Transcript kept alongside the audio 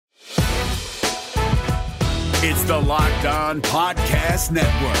It's the Locked On Podcast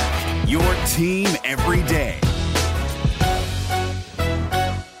Network, your team every day.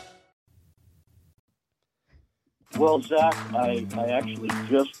 Well, Zach, I actually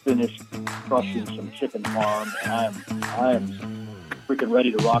just finished crushing some chicken parm, and I am freaking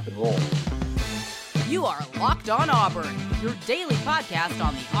ready to rock and roll. You are Locked On Auburn, your daily podcast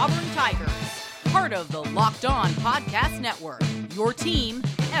on the Auburn Tigers. Part of the Locked On Podcast Network, your team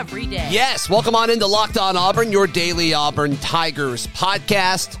every day. Yes, welcome on into Locked On Auburn, your daily Auburn Tigers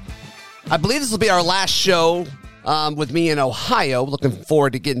podcast. I believe this will be our last show with me in Ohio. Looking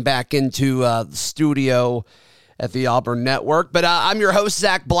forward to getting back into the studio at the Auburn Network. But I'm your host,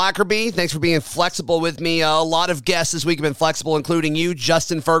 Zach Blackerby. Thanks for being flexible with me. A lot of guests this week have been flexible, including you,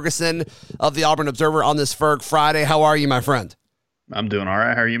 Justin Ferguson of the Auburn Observer on this Ferg Friday. How are you, my friend? I'm doing all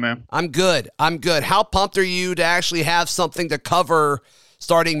right. How are you, man? I'm good. How pumped are you to actually have something to cover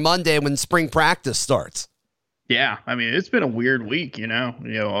starting Monday when spring practice starts? Yeah, I mean, it's been a weird week, you know.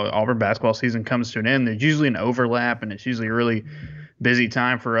 Auburn basketball season comes to an end. There's usually an overlap, and it's usually a really busy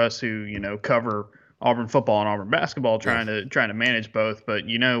time for us who, cover Auburn football and Auburn basketball, trying to manage both. But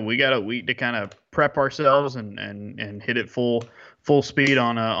we got a week to kind of prep ourselves and hit it full speed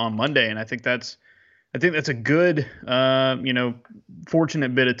on Monday, and I think that's a good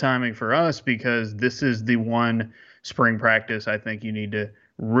fortunate bit of timing for us, because this is the one spring practice I think you need to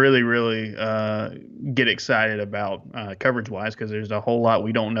really get excited about coverage wise, because there's a whole lot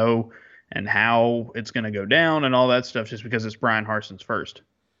we don't know and how it's going to go down and all that stuff, just because it's Bryan Harsin's first.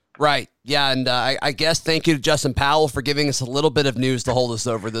 Right. Yeah. And I guess thank you to Justin Powell for giving us a little bit of news to hold us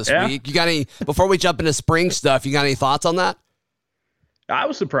over this week. You got any, before we jump into spring stuff, you got any thoughts on that? I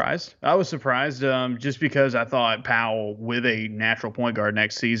was surprised just because I thought Powell, with a natural point guard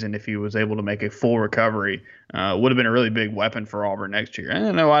next season, if he was able to make a full recovery, would have been a really big weapon for Auburn next year.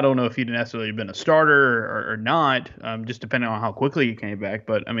 I don't know if he'd necessarily been a starter or not, just depending on how quickly he came back.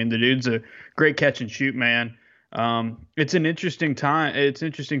 But, I mean, the dude's a great catch and shoot man. It's an interesting time. It's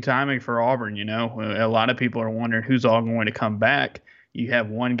interesting timing for Auburn. A lot of people are wondering who's all going to come back. You have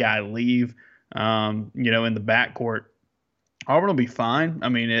one guy leave, in the backcourt. Auburn will be fine. I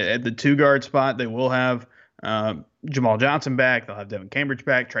mean, at the two guard spot, they will have Jamal Johnson back. They'll have Devin Cambridge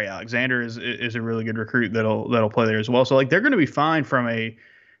back. Trey Alexander is a really good recruit that'll play there as well. So they're going to be fine from a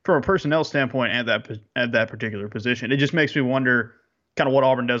personnel standpoint at that particular position. It just makes me wonder kind of what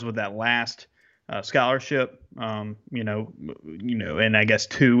Auburn does with that last scholarship, and I guess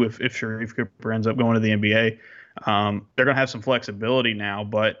two if Sharif Cooper ends up going to the NBA. They're going to have some flexibility now,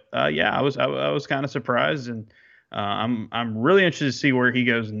 but I was kind of surprised, and I'm really interested to see where he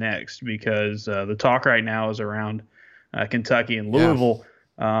goes next, because the talk right now is around Kentucky and Louisville,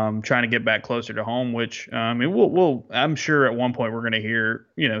 trying to get back closer to home, which I'm sure at one point we're going to hear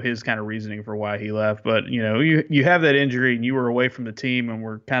his kind of reasoning for why he left. But you have that injury and you were away from the team and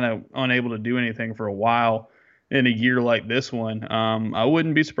were kind of unable to do anything for a while in a year like this one. I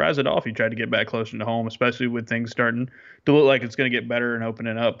wouldn't be surprised at all if you tried to get back closer to home, especially with things starting to look like it's going to get better and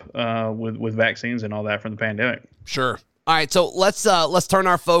opening up with vaccines and all that from the pandemic. Sure. All right, so let's turn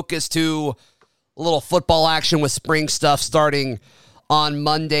our focus to a little football action with spring stuff starting on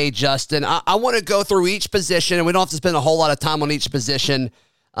Monday, Justin. I want to go through each position, and we don't have to spend a whole lot of time on each position,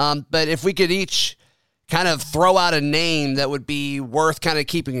 but if we could each kind of throw out a name that would be worth kind of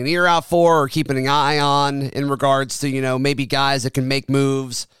keeping an ear out for or keeping an eye on in regards to, maybe guys that can make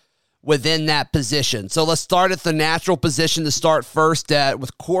moves within that position. So let's start at the natural position to start first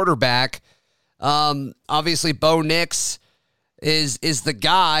with quarterback. Obviously, Bo Nix is the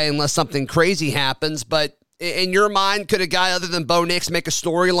guy unless something crazy happens, but in your mind, could a guy other than Bo Nix make a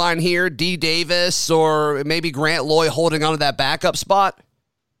storyline here? D. Davis or maybe Grant Loy holding on to that backup spot?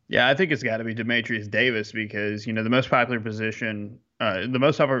 Yeah, I think it's got to be Demetrius Davis, because, the most popular position, the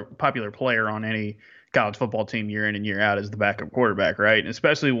most popular player on any college football team year in and year out is the backup quarterback, right? And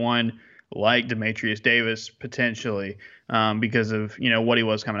especially one like Demetrius Davis, potentially, because of, what he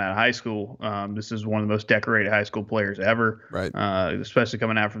was coming out of high school. This is one of the most decorated high school players ever, right? Especially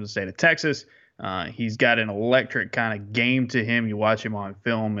coming out from the state of Texas. He's got an electric kind of game to him. You watch him on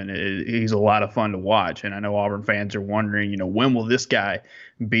film, and he's a lot of fun to watch. And I know Auburn fans are wondering, when will this guy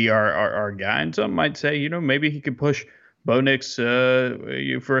be our guy? And some might say, maybe he could push Bo Nix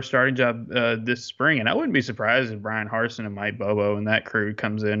for a starting job this spring. And I wouldn't be surprised if Bryan Harsin and Mike Bobo and that crew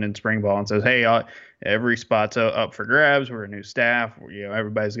comes in spring ball and says, hey, every spot's up for grabs. We're a new staff.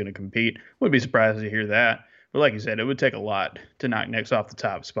 Everybody's going to compete. Wouldn't be surprised to hear that. But like you said, it would take a lot to knock Nix off the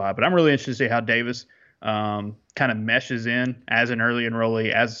top spot. But I'm really interested to see how Davis kind of meshes in as an early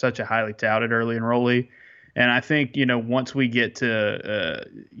enrollee, as such a highly touted early enrollee. And I think, once we get to,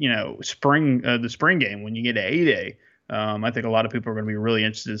 spring, the spring game, when you get to A-Day, I think a lot of people are going to be really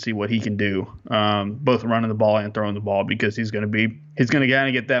interested to see what he can do, both running the ball and throwing the ball, because he's going to kind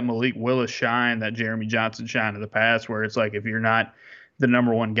of get that Malik Willis shine, that Jeremy Johnson shine of the past, where it's like if you're not the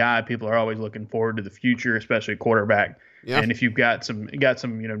number one guy, people are always looking forward to the future, especially quarterback. Yeah. And if you've got some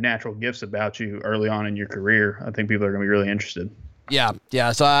natural gifts about you early on in your career, I think people are going to be really interested. Yeah.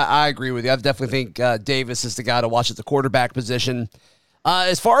 So I agree with you. I definitely think Davis is the guy to watch at the quarterback position.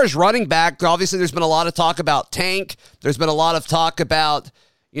 As far as running back, obviously there's been a lot of talk about Tank. There's been a lot of talk about,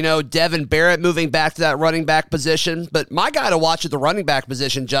 Devin Barrett moving back to that running back position. But my guy to watch at the running back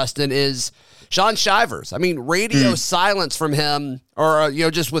position, Justin, is Shaun Shivers. I mean, radio silence from him, or,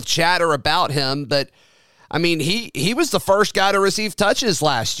 just with chatter about him. But, I mean, he was the first guy to receive touches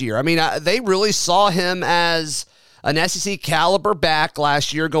last year. I mean, they really saw him as an SEC caliber back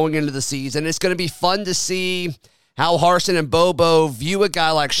last year going into the season. It's going to be fun to see how Harsin and Bobo view a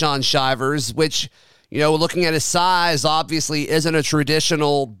guy like Shaun Shivers, which, looking at his size, obviously isn't a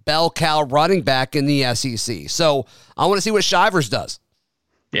traditional bell cow running back in the SEC. So I want to see what Shivers does.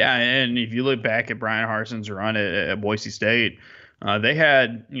 Yeah, and if you look back at Brian Harsin's run at Boise State, they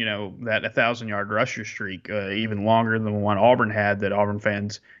had, that 1,000-yard rusher streak, even longer than the one Auburn had, that Auburn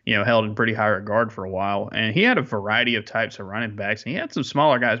fans, held in pretty high regard for a while. And he had a variety of types of running backs. And he had some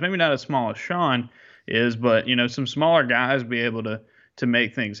smaller guys, maybe not as small as Shaun is, but, some smaller guys be able to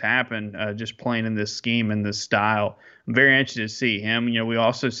make things happen, just playing in this scheme and this style. I'm very interested to see him. We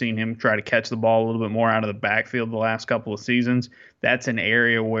also seen him try to catch the ball a little bit more out of the backfield the last couple of seasons. That's an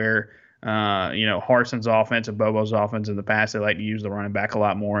area where, Harsin's offense and Bobo's offense in the past, they like to use the running back a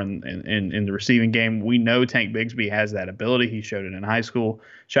lot more in the receiving game. We know Tank Bigsby has that ability. He showed it in high school.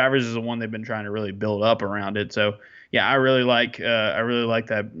 Shivers is the one they've been trying to really build up around it. So, yeah, I really like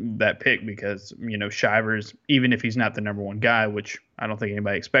that pick, because, Shivers, even if he's not the number one guy, which I don't think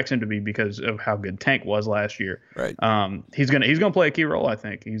anybody expects him to be because of how good Tank was last year. Right. He's gonna play a key role. I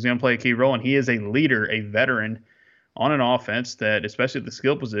think he's gonna play a key role, and he is a leader, a veteran on an offense that, especially at the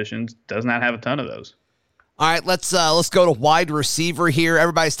skill positions, does not have a ton of those. All right, let's go to wide receiver here.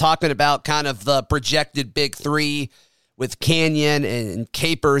 Everybody's talking about kind of the projected big three with Canyon and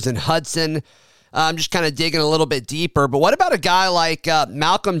Capers and Hudson. I'm just kind of digging a little bit deeper. But what about a guy like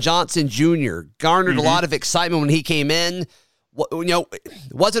Malcolm Johnson Jr.? Garnered a lot of excitement when he came in.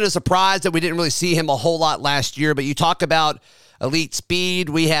 Wasn't a surprise that we didn't really see him a whole lot last year. But you talk about elite speed.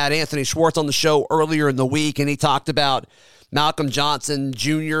 We had Anthony Schwartz on the show earlier in the week, and he talked about Malcolm Johnson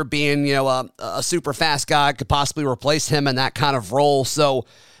Jr. being, a super fast guy, could possibly replace him in that kind of role. So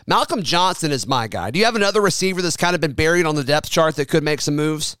Malcolm Johnson is my guy. Do you have another receiver that's kind of been buried on the depth chart that could make some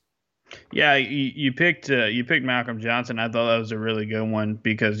moves? Yeah, you picked Malcolm Johnson. I thought that was a really good one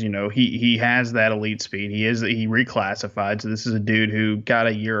because, he has that elite speed. He reclassified. So this is a dude who got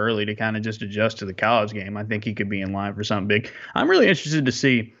a year early to kind of just adjust to the college game. I think he could be in line for something big. I'm really interested to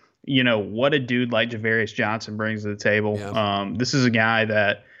see, what a dude like Javarius Johnson brings to the table. Yeah. This is a guy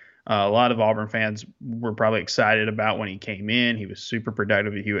that a lot of Auburn fans were probably excited about when he came in. He was super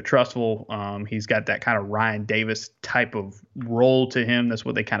productive at Hewitt Trustful. He's got that kind of Ryan Davis type of role to him. That's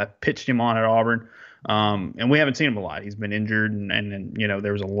what they kind of pitched him on at Auburn. And we haven't seen him a lot. He's been injured, and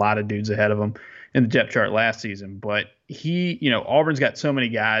there was a lot of dudes ahead of him in the depth chart last season. But Auburn's got so many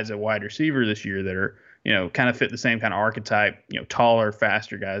guys at wide receiver this year that are, kind of fit the same kind of archetype, taller,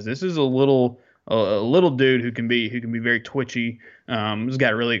 faster guys. This is a little dude who can be very twitchy. He's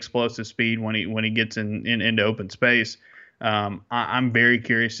got really explosive speed when he gets into open space. I'm very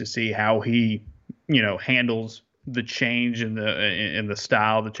curious to see how he handles the change in the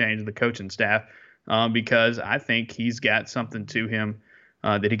style, the change of the coaching staff, because I think he's got something to him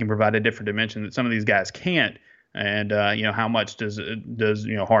that he can provide a different dimension that some of these guys can't. And how much does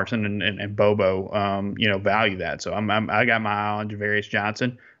Harsin and Bobo value that? So I got my eye on Javarius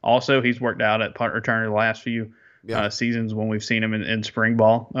Johnson. Also, he's worked out at punt returner the last few seasons when we've seen him in spring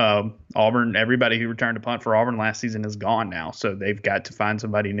ball. Auburn, everybody who returned to punt for Auburn last season is gone now, so they've got to find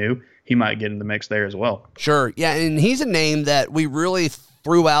somebody new. He might get in the mix there as well. Sure, yeah, and he's a name that we really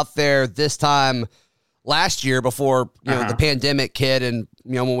threw out there this time last year before the pandemic hit, and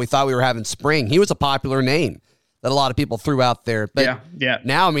when we thought we were having spring, he was a popular name that a lot of people threw out there. But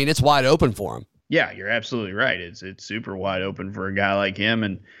now, I mean, it's wide open for him. Yeah, you're absolutely right. It's super wide open for a guy like him,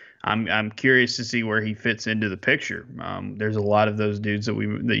 and I'm curious to see where he fits into the picture. There's a lot of those dudes that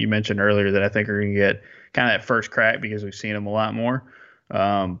you mentioned earlier that I think are going to get kind of that first crack because we've seen him a lot more.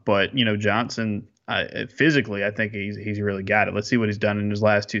 But Johnson, physically, I think he's really got it. Let's see what he's done in his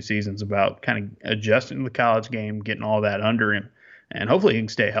last two seasons about kind of adjusting to the college game, getting all that under him, and hopefully he can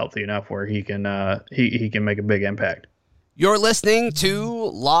stay healthy enough where he can he can make a big impact. You're listening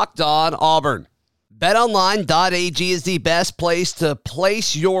to Locked On Auburn. BetOnline.ag is the best place to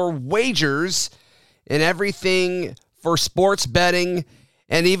place your wagers in everything for sports betting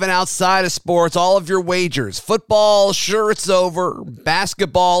and even outside of sports, all of your wagers. Football, sure, it's over.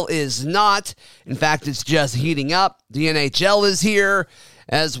 Basketball is not. In fact, it's just heating up. The NHL is here,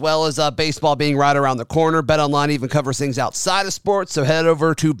 as well as baseball being right around the corner. BetOnline even covers things outside of sports, so head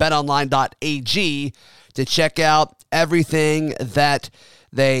over to betonline.ag to check out everything that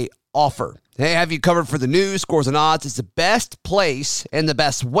they offer. They have you covered for the news, scores, and odds. It's the best place and the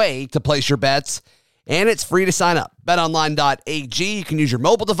best way to place your bets, and it's free to sign up. BetOnline.ag. You can use your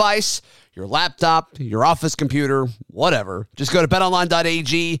mobile device, your laptop, your office computer, whatever. Just go to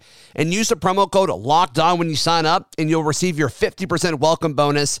betonline.ag and use the promo code LOCKEDON when you sign up, and you'll receive your 50% welcome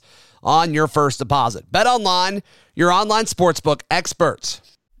bonus on your first deposit. BetOnline, your online sportsbook experts.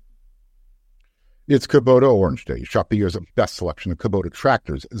 It's Kubota Orange Day. Shop the year's best selection of Kubota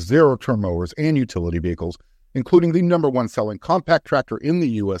tractors, zero-turn mowers, and utility vehicles, including the #1 selling compact tractor in the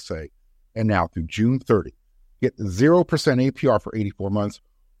USA. And now through June 30, get 0% APR for 84 months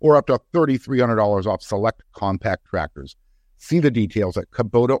or up to $3,300 off select compact tractors. See the details at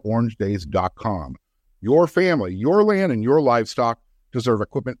KubotaOrangeDays.com. Your family, your land, and your livestock deserve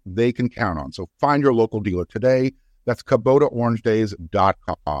equipment they can count on. So find your local dealer today. That's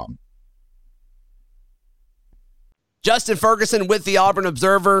KubotaOrangeDays.com. Justin Ferguson with the Auburn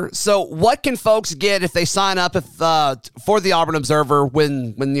Observer. So what can folks get if they sign up for the Auburn Observer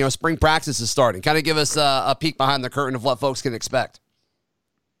when spring practice is starting? Kind of give us a peek behind the curtain of what folks can expect.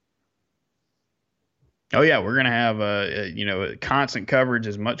 Oh yeah, we're gonna have constant coverage,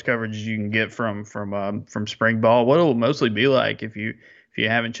 as much coverage as you can get from spring ball. What it'll mostly be like, if you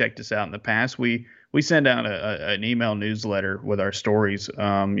haven't checked us out in the past, we send out an email newsletter with our stories,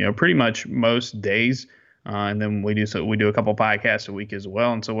 pretty much most days. And then we do a couple podcasts a week as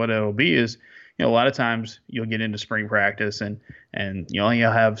well. And so what it'll be is, a lot of times you'll get into spring practice and you'll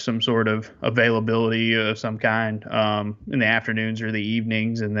have some sort of availability of some kind in the afternoons or the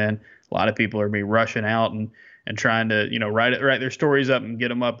evenings. And then a lot of people are be rushing out and trying to, write their stories up and get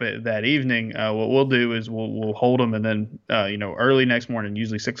them up that evening. What we'll do is we'll hold them, and then, early next morning,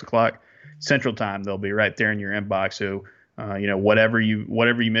 usually 6 o'clock Central Time, they'll be right there in your inbox. So, whatever you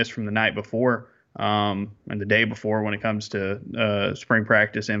missed from the night before, and the day before, when it comes to spring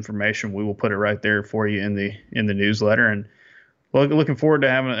practice information, we will put it right there for you in the newsletter. And looking forward to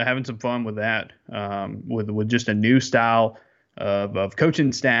having some fun with that, with just a new style of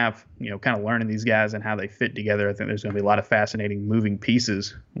coaching staff, kind of learning these guys and how they fit together. I think there's going to be a lot of fascinating moving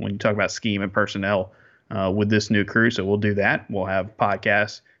pieces when you talk about scheme and personnel with this new crew. So we'll do that. We'll have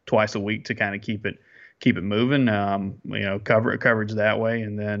podcasts twice a week to kind of keep it moving, coverage that way.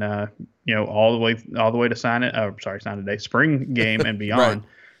 And then, all the way to sign today, spring game and beyond.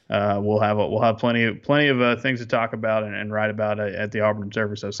 Right. We'll have plenty of things to talk about and write about at the Auburn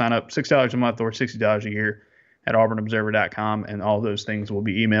Observer. So sign up $6 a month or $60 a year at auburnobserver.com, and all those things will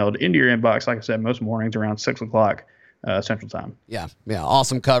be emailed into your inbox. Like I said, most mornings around 6 o'clock Central Time. Yeah.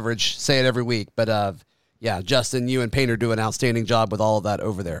 Awesome coverage. Say it every week, but Justin, you and Painter do an outstanding job with all of that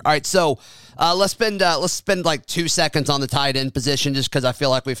over there. All right, so let's spend like 2 seconds on the tight end position, just because I feel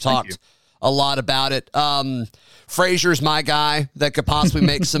like we've talked a lot about it. Frazier's my guy that could possibly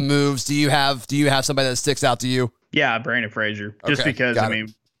make some moves. Do you have somebody that sticks out to you? Yeah, Brandon Frazier. Just because I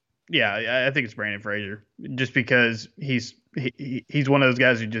think it's Brandon Frazier. Just because he's one of those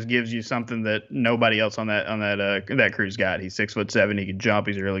guys who just gives you something that nobody else on that crew's got. He's 6'7". He can jump.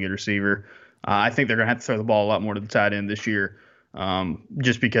 He's a really good receiver. I think they're going to have to throw the ball a lot more to the tight end this year,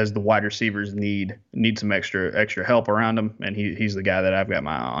 just because the wide receivers need some extra help around him, and he's the guy that I've got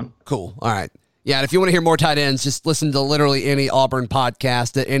my eye on. Cool. All right. Yeah, and if you want to hear more tight ends, just listen to literally any Auburn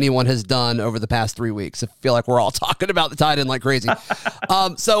podcast that anyone has done over the past 3 weeks. I feel like we're all talking about the tight end like crazy.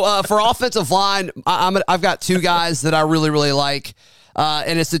 So for offensive line, I've got two guys that I really, really like.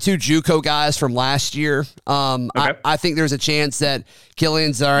 And it's the two JUCO guys from last year. Okay. I think there's a chance that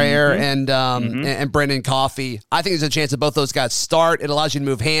Killian Zaire and Brendan Coffey, I think there's a chance that both those guys start. It allows you to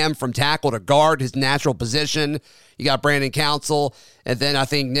move Ham from tackle to guard, his natural position. You got Brandon Council, and then I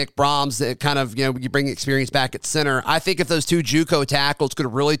think Nick Brahms, that kind of, you bring experience back at center. I think if those two JUCO tackles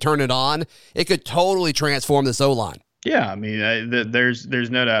could really turn it on, it could totally transform this O-line. Yeah, I mean, there's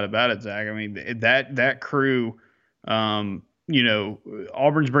no doubt about it, Zach. I mean, that crew,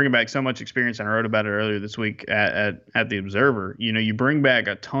 Auburn's bringing back so much experience, and I wrote about it earlier this week at the Observer. You bring back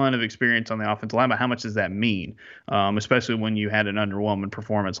a ton of experience on the offensive line, but how much does that mean? Especially when you had an underwhelming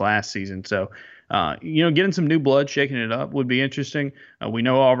performance last season. So, getting some new blood, shaking it up would be interesting. We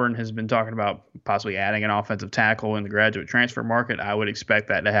know Auburn has been talking about possibly adding an offensive tackle in the graduate transfer market. I would expect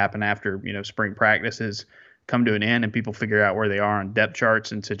that to happen after, spring practices come to an end and people figure out where they are on depth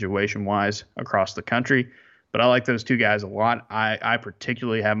charts and situation-wise across the country. But I like those two guys a lot. I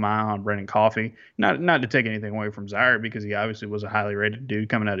particularly have my eye on Brendan Coffee. Not to take anything away from Zaire, because he obviously was a highly rated dude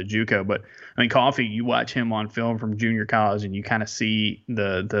coming out of JUCO. But Coffee, you watch him on film from junior college, and you kind of see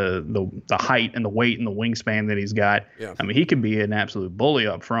the height and the weight and the wingspan that he's got. Yeah. He could be an absolute bully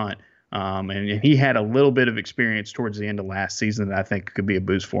up front. And he had a little bit of experience towards the end of last season that I think could be a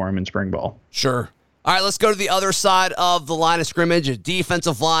boost for him in spring ball. Sure. All right, let's go to the other side of the line of scrimmage, a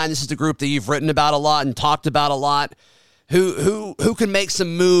defensive line. This is the group that you've written about a lot and talked about a lot. Who can make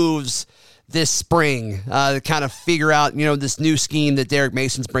some moves this spring to kind of figure out, this new scheme that Derek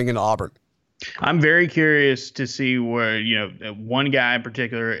Mason's bringing to Auburn? I'm very curious to see where, one guy in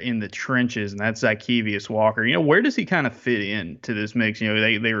particular in the trenches, and that's Zykevious Walker. Where does he kind of fit in to this mix?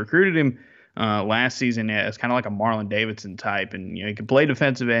 They recruited him last season as kind of like a Marlon Davidson type, and he can play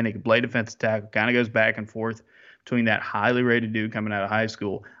defensive end, he can play defensive tackle, kind of goes back and forth between that highly rated dude coming out of high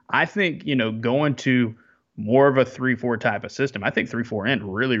school. I think going to more of a 3-4 type of system, I think 3-4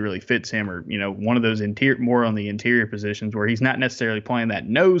 end really, really fits him, or one of those more on the interior positions where he's not necessarily playing that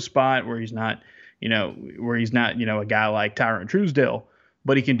nose spot, where he's not a guy like Tyron Truesdale,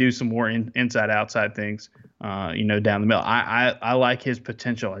 but he can do some more inside outside things down the middle. I like his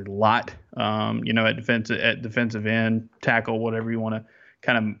potential a lot. At defensive end, tackle, whatever you want to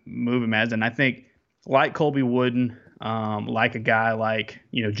kind of move him as. And I think like Colby Wooden, like a guy like,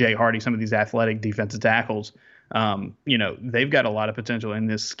 Jay Hardy, some of these athletic defensive tackles, they've got a lot of potential in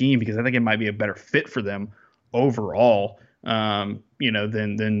this scheme, because I think it might be a better fit for them overall, than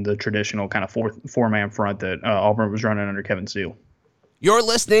the traditional kind of four-man front that Auburn was running under Kevin Steele. You're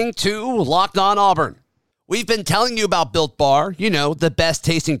listening to Locked On Auburn. We've been telling you about Built Bar, the best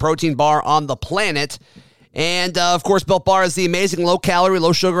tasting protein bar on the planet. And, of course, Built Bar is the amazing low-calorie,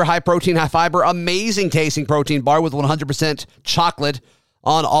 low-sugar, high-protein, high-fiber, amazing tasting protein bar with 100% chocolate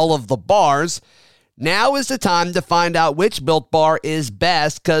on all of the bars. Now is the time to find out which Built Bar is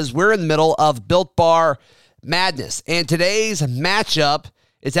best, because we're in the middle of Built Bar madness. And today's matchup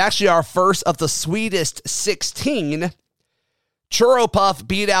is actually our first of the sweetest 16. Churro Puff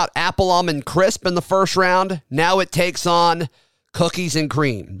beat out Apple Almond Crisp in the first round. Now it takes on Cookies and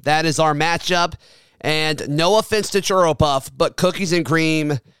Cream. That is our matchup. And no offense to Churro Puff, but Cookies and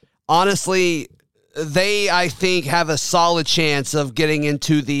Cream, honestly, they, I think, have a solid chance of getting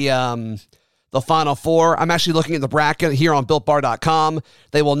into the Final Four. I'm actually looking at the bracket here on BuiltBar.com.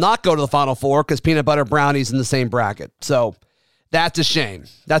 They will not go to the Final Four because Peanut Butter Brownie's in the same bracket. So that's a shame.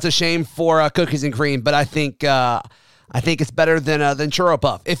 That's a shame for Cookies and Cream, but I think it's better than Churro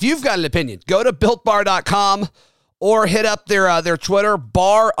Puff. If you've got an opinion, go to BuiltBar.com or hit up their Twitter,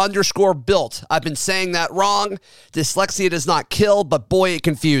 bar_built. I've been saying that wrong. Dyslexia does not kill, but boy, it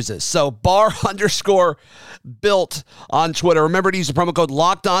confuses. So bar_built on Twitter. Remember to use the promo code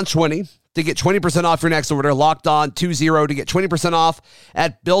LOCKEDON20 to get 20% off your next order. LOCKEDON20 to get 20% off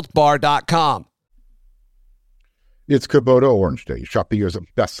at BuiltBar.com. It's Kubota Orange Day. Shop the year's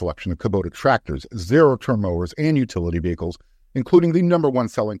best selection of Kubota tractors, zero-turn mowers, and utility vehicles, including the #1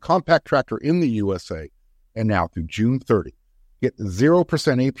 selling compact tractor in the USA. And now through June 30, get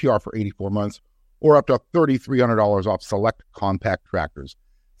 0% APR for 84 months or up to $3,300 off select compact tractors.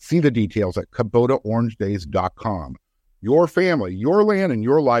 See the details at KubotaOrangeDays.com. Your family, your land, and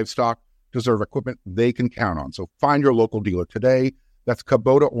your livestock deserve equipment they can count on. So find your local dealer today. That's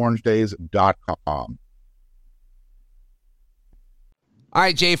KubotaOrangeDays.com. All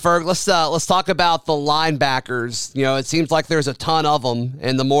right, Jay Ferg, let's talk about the linebackers. It seems like there's a ton of them,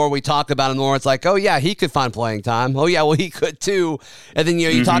 and the more we talk about them, the more it's like, oh, yeah, he could find playing time. Oh, yeah, well, he could too. And then,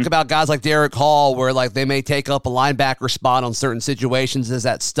 you talk about guys like Derek Hall, where, like, they may take up a linebacker spot on certain situations as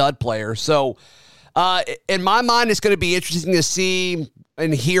that stud player. So, in my mind, it's going to be interesting to see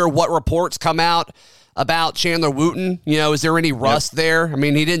and hear what reports come out about Chandler Wooten. Is there any rust there? I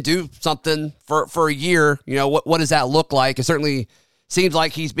mean, he didn't do something for a year. What does that look like? It certainly seems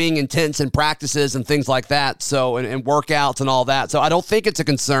like he's being intense in practices and things like that, so and workouts and all that. So I don't think it's a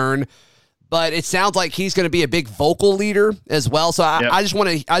concern, but it sounds like he's going to be a big vocal leader as well. So I just want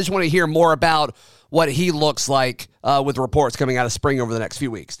to hear more about what he looks like with reports coming out of spring over the next few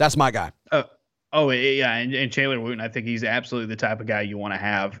weeks. That's my guy. Oh yeah, and Chandler Wooten, I think he's absolutely the type of guy you want to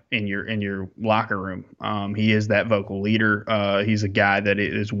have in your locker room. He is that vocal leader. He's a guy that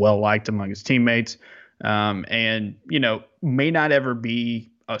is well liked among his teammates, and may not ever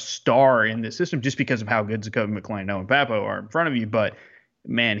be a star in the system just because of how good Zakoby McClain, Noah Papo are in front of you. But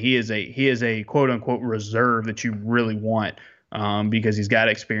man, he is a quote unquote reserve that you really want. Because he's got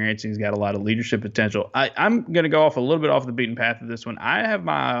experience and he's got a lot of leadership potential. I'm going to go off a little bit off the beaten path of this one. I have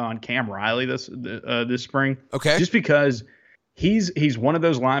my eye on Cam Riley this spring. Okay. Just because he's one of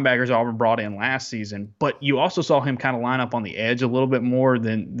those linebackers Auburn brought in last season, but you also saw him kind of line up on the edge a little bit more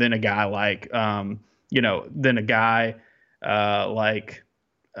than a guy like I'm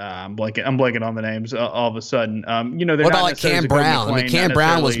blanking on the names all of a sudden. They're what about like Cam Brown? I mean, Cam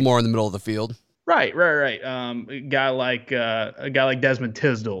Brown was more in the middle of the field. Right. A guy like Desmond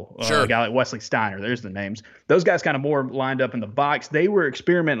Tisdale, sure. A guy like Wesley Steiner. There's the names. Those guys kind of more lined up in the box. They were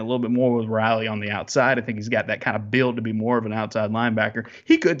experimenting a little bit more with Riley on the outside. I think he's got that kind of build to be more of an outside linebacker.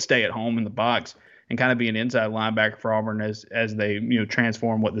 He could stay at home in the box and kind of be an inside linebacker for Auburn as they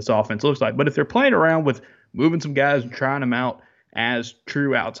transform what this offense looks like. But if they're playing around with moving some guys and trying them out as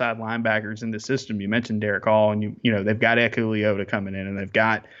true outside linebackers in the system, you mentioned Derek Hall, and they've got Eku Leota coming in, and they've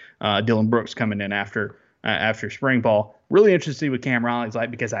got Dylan Brooks coming in after spring ball. Really interested to see what Cam Riley's like,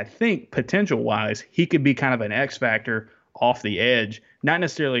 because I think potential-wise he could be kind of an X factor off the edge. Not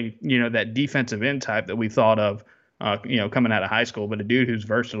necessarily that defensive end type that we thought of coming out of high school, but a dude who's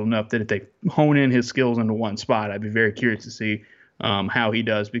versatile enough that if they hone in his skills into one spot, I'd be very curious to see how he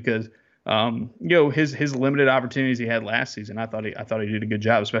does, because his limited opportunities he had last season, I thought he did a good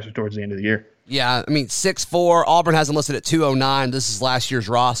job, especially towards the end of the year. Yeah, I mean, 6'4", Auburn has him listed at 209. This is last year's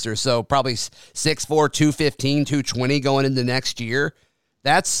roster, so probably 6'4", 215, 220 going into next year.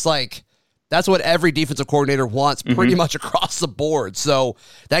 That's what every defensive coordinator wants pretty much across the board. So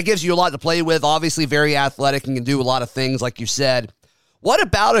that gives you a lot to play with. Obviously very athletic and can do a lot of things, like you said. What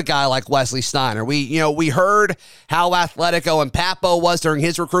about a guy like Wesley Steiner? We heard how athletic Owen Papo was during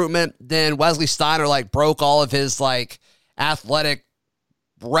his recruitment. Then Wesley Steiner broke all of his athletic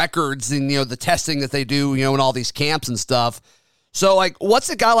records and the testing that they do in all these camps and stuff. So what's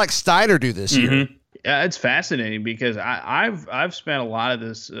a guy like Steiner do this year? Yeah, it's fascinating because I've spent a lot of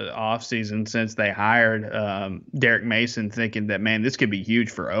this offseason since they hired Derek Mason thinking that, man, this could be huge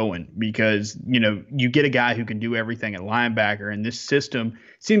for Owen, because you get a guy who can do everything at linebacker, and this system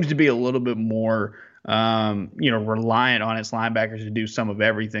seems to be a little bit more reliant on its linebackers to do some of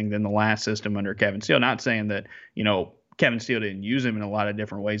everything than the last system under Kevin Steele. Not saying that Kevin Steele didn't use him in a lot of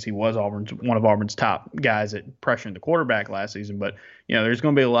different ways. He was one of Auburn's top guys at pressuring the quarterback last season. But, there's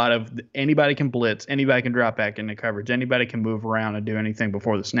going to be a lot of anybody can blitz, anybody can drop back into coverage, anybody can move around and do anything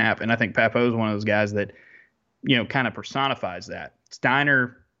before the snap. And I think Papo is one of those guys that, kind of personifies that.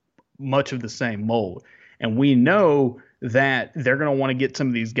 Steiner, much of the same mold. And we know that they're going to want to get some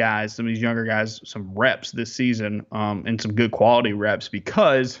of these guys, some of these younger guys, some reps this season, and some good quality reps,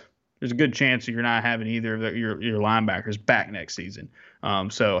 because there's a good chance you're not having either of your linebackers back next season.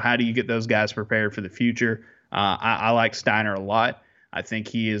 So how do you get those guys prepared for the future? I like Steiner a lot. I think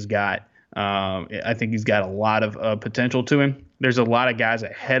he's got a lot of potential to him. There's a lot of guys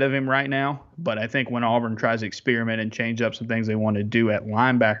ahead of him right now, but I think when Auburn tries to experiment and change up some things they want to do at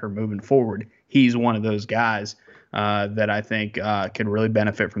linebacker moving forward, he's one of those guys that I think can really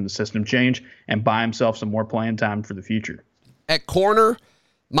benefit from the system change and buy himself some more playing time for the future. At corner,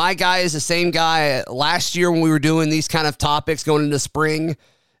 my guy is the same guy last year when we were doing these kind of topics going into spring.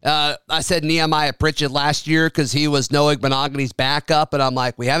 I said Nehemiah Pritchett last year because he was Noah Igbinogheni's backup, and I'm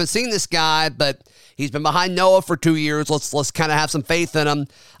like, we haven't seen this guy, but he's been behind Noah for 2 years. Let's kind of have some faith in him.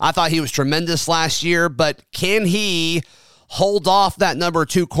 I thought he was tremendous last year, but can he hold off that number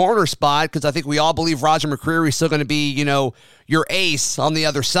 2 corner spot? Because I think we all believe Roger McCreary is still going to be, your ace on the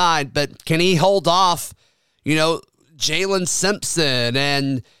other side, but can he hold off, Jalen Simpson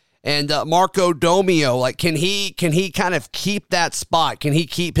and Marco Domio? Can he kind of keep that spot? Can he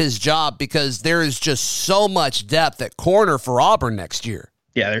keep his job? Because there is just so much depth at corner for Auburn next year.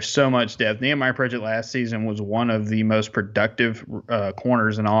 Yeah, there's so much depth. Nehemiah Pritchett last season was one of the most productive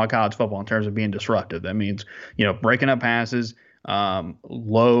corners in all of college football in terms of being disruptive. That means, breaking up passes,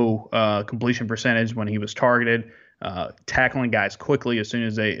 low completion percentage when he was targeted, tackling guys quickly as soon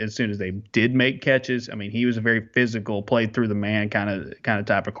as they did make catches. I mean, he was a very physical, played through the man kind of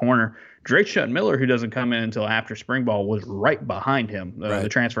type of corner. Drake Shutt-Miller, who doesn't come in until after spring ball, was right behind him, the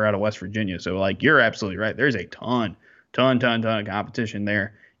transfer out of West Virginia. So, you're absolutely right. There's a ton of competition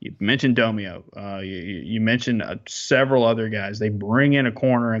there. You mentioned Domio. You mentioned several other guys. They bring in a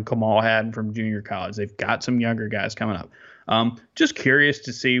corner and Kamal Haddon from junior college. They've got some younger guys coming up. Just curious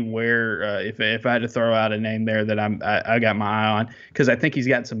to see where, if I had to throw out a name there that I got my eye on, because I think he's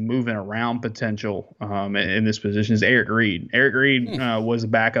got some moving around potential in this position, is Eric Reed. Eric Reed was a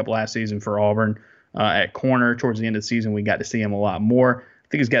backup last season for Auburn at corner. Towards the end of the season, we got to see him a lot more. I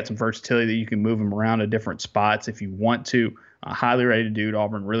think he's got some versatility that you can move him around to different spots if you want to. A highly rated dude.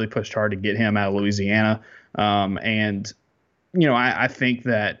 Auburn really pushed hard to get him out of Louisiana. And, I think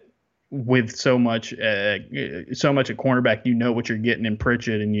that with so much at cornerback, you know what you're getting in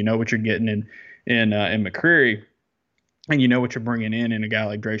Pritchett, and you know what you're getting in McCreary, and you know what you're bringing in a guy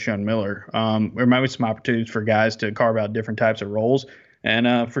like Drayshawn Miller. There might be some opportunities for guys to carve out different types of roles.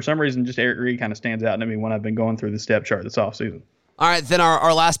 And for some reason, just Eric Reed kind of stands out to me when I've been going through the step chart this offseason. All right, then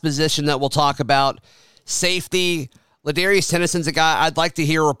our last position that we'll talk about, safety. Ladarius Tennyson's a guy I'd like to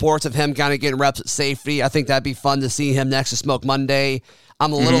hear reports of him kind of getting reps at safety. I think that'd be fun to see him next to Smoke Monday.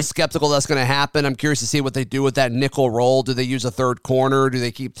 I'm a little skeptical that's going to happen. I'm curious to see what they do with that nickel role. Do they use a third corner? Do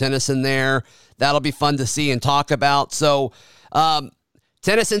they keep Tennyson there? That'll be fun to see and talk about. So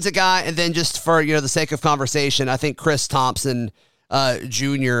Tennyson's a guy, and then just for the sake of conversation, I think Chris Thompson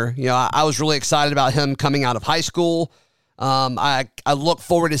Jr., I was really excited about him coming out of high school. I look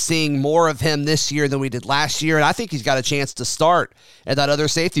forward to seeing more of him this year than we did last year, and I think he's got a chance to start at that other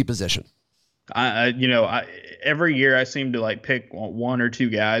safety position. Every year I seem to pick one or two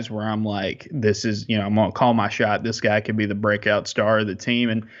guys where I'm like, this is, I'm going to call my shot. This guy could be the breakout star of the team.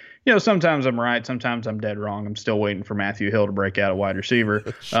 And, sometimes I'm right. Sometimes I'm dead wrong. I'm still waiting for Matthew Hill to break out a wide receiver.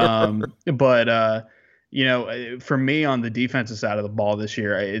 Sure. For me on the defensive side of the ball this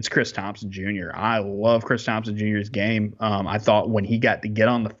year, it's Chris Thompson Jr. I love Chris Thompson Jr.'s game. I thought when he got to get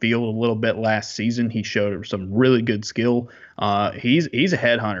on the field a little bit last season, he showed some really good skill. He's a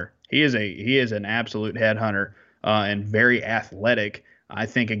headhunter. He is an absolute headhunter and very athletic. I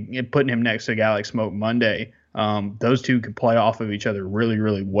think putting him next to a guy like Smoke Monday, those two could play off of each other really,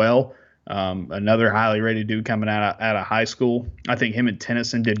 really well. Another highly rated dude coming out of high school. I think him and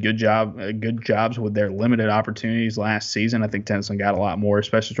Tennyson did good jobs with their limited opportunities last season. I think Tennyson got a lot more,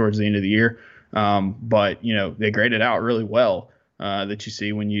 especially towards the end of the year. But they graded out really well that you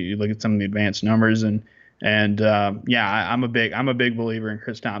see when you look at some of the advanced numbers. I'm a big believer in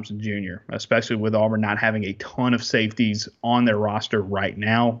Chris Thompson Jr., especially with Auburn not having a ton of safeties on their roster right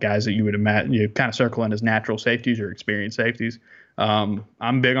now, guys that you would imagine kind of circle in as natural safeties or experienced safeties.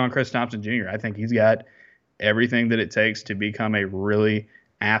 I'm big on Chris Thompson Jr. I think he's got everything that it takes to become a really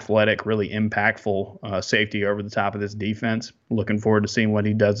athletic, really impactful safety over the top of this defense. Looking forward to seeing what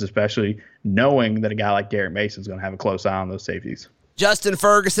he does, especially knowing that a guy like Derek Mason is going to have a close eye on those safeties. Justin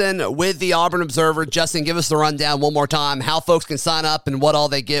Ferguson with the Auburn Observer. Justin, give us the rundown one more time, how folks can sign up and what all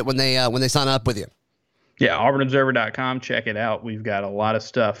they get when they sign up with you. Yeah, auburnobserver.com. Check it out. We've got a lot of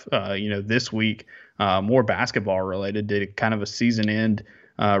stuff, this week, more basketball related. Did kind of a season end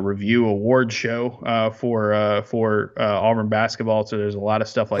review award show for Auburn basketball. So there's a lot of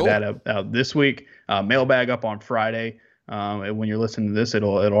stuff like that out this week. Mailbag up on Friday. When you're listening to this,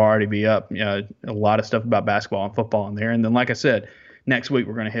 it'll already be up. A lot of stuff about basketball and football in there. And then, like I said, next week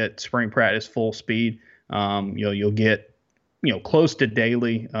we're going to hit spring practice full speed. You'll get close to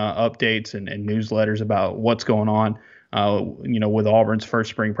daily updates and newsletters about what's going on. With Auburn's first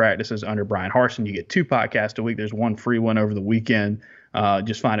spring practices under Brian Harsin, you get 2 podcasts a week. There's one free one over the weekend.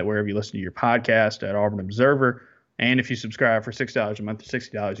 Just find it wherever you listen to your podcast at Auburn Observer. And if you subscribe for $6 a month or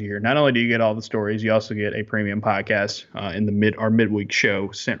 $60 a year, not only do you get all the stories, you also get a premium podcast in our midweek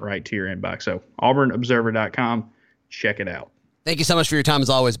show sent right to your inbox. So auburnobserver.com, check it out. Thank you so much for your time as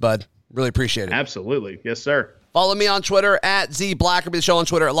always, bud. Really appreciate it. Absolutely. Yes, sir. Follow me on Twitter at ZBlackerby, the show on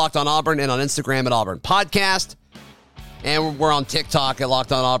Twitter at Locked On Auburn, and on Instagram at Auburn Podcast. And we're on TikTok at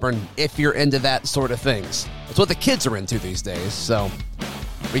Locked On Auburn if you're into that sort of things. That's what the kids are into these days, so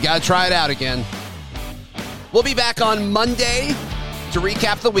we got to try it out again. We'll be back on Monday to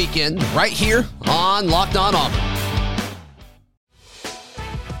recap the weekend right here on Locked On Auburn.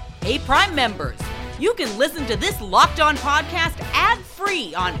 Hey, Prime members, you can listen to this Locked On podcast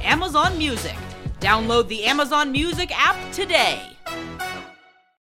ad-free on Amazon Music. Download the Amazon Music app today.